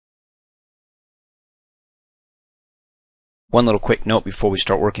One little quick note before we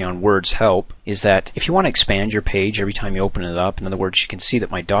start working on Word's help is that if you want to expand your page every time you open it up, in other words, you can see that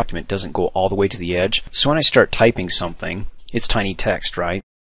my document doesn't go all the way to the edge. So when I start typing something, it's tiny text, right?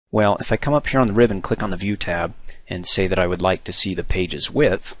 Well, if I come up here on the ribbon, click on the View tab, and say that I would like to see the page's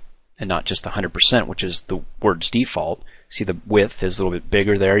width, and not just the 100%, which is the Word's default. See, the width is a little bit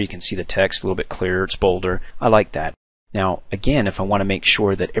bigger there. You can see the text a little bit clearer. It's bolder. I like that. Now, again, if I want to make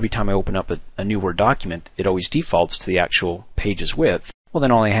sure that every time I open up a new Word document, it always defaults to the actual page's width, well, then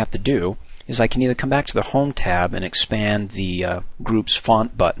all I have to do is I can either come back to the Home tab and expand the group's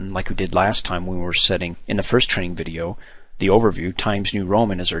font button like we did last time when we were setting in the first training video the overview Times New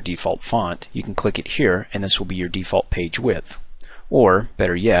Roman as our default font. You can click it here and this will be your default page width. Or,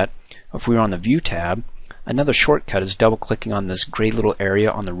 better yet, if we were on the View tab, another shortcut is double clicking on this gray little area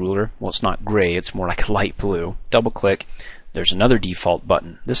on the ruler. Well, it's not gray, it's more like a light blue. Double click, there's another default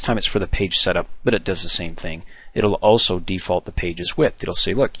button. This time it's for the page setup, but it does the same thing. It'll also default the page's width. It'll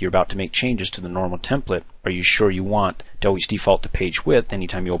say, look, you're about to make changes to the normal template. Are you sure you want to always default to page width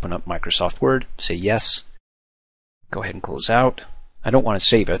anytime you open up Microsoft Word? Say yes. Go ahead and close out. I don't want to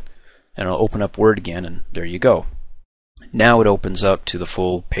save it, and I'll open up Word again, and there you go. Now it opens up to the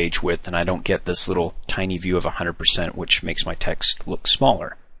full page width, and I don't get this little tiny view of 100%, which makes my text look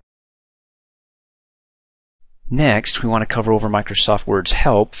smaller. Next, we want to cover over Microsoft Word's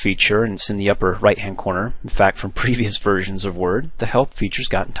Help feature, and it's in the upper right-hand corner. In fact, from previous versions of Word, the Help feature's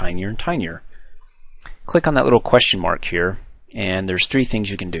gotten tinier and tinier. Click on that little question mark here, and there's three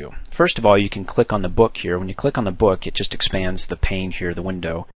things you can do. First of all, you can click on the book here. When you click on the book, it just expands the pane here, the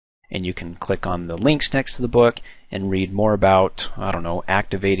window, and you can click on the links next to the book and read more about, I don't know,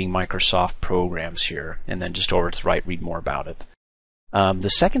 activating Microsoft programs here, and then just over to the right, read more about it. The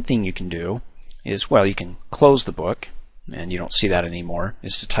second thing you can do is, well, you can close the book, and you don't see that anymore,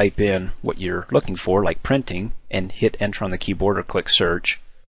 is to type in what you're looking for, like printing, and hit enter on the keyboard or click search.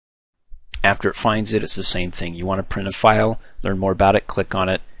 After it finds it, it's the same thing. You want to print a file, learn more about it, click on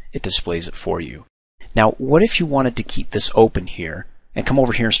it, it displays it for you. Now, what if you wanted to keep this open here and come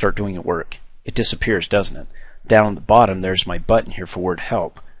over here and start doing your work? It disappears, doesn't it? Down on the bottom, there's my button here for Word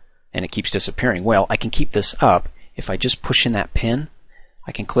Help, and it keeps disappearing. Well, I can keep this up. If I just push in that pin,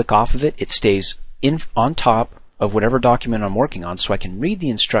 I can click off of it. It stays on top of whatever document I'm working on, so I can read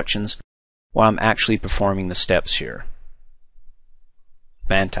the instructions while I'm actually performing the steps here.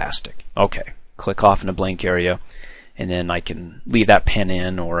 Fantastic. Okay, click off in a blank area, and then I can leave that pin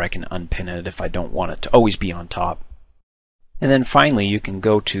in, or I can unpin it if I don't want it to always be on top. And then finally, you can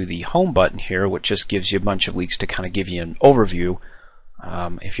go to the Home button here, which just gives you a bunch of links to kind of give you an overview.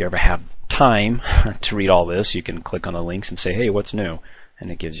 If you ever have time to read all this, you can click on the links and say, hey, what's new?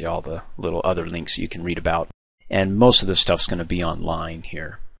 And it gives you all the little other links you can read about. And most of this stuff's going to be online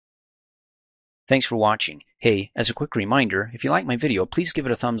here. Thanks for watching. Hey, as a quick reminder, if you like my video, please give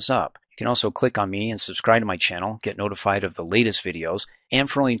it a thumbs up. You can also click on me and subscribe to my channel, get notified of the latest videos, and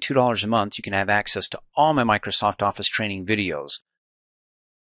for only $2 a month, you can have access to all my Microsoft Office training videos.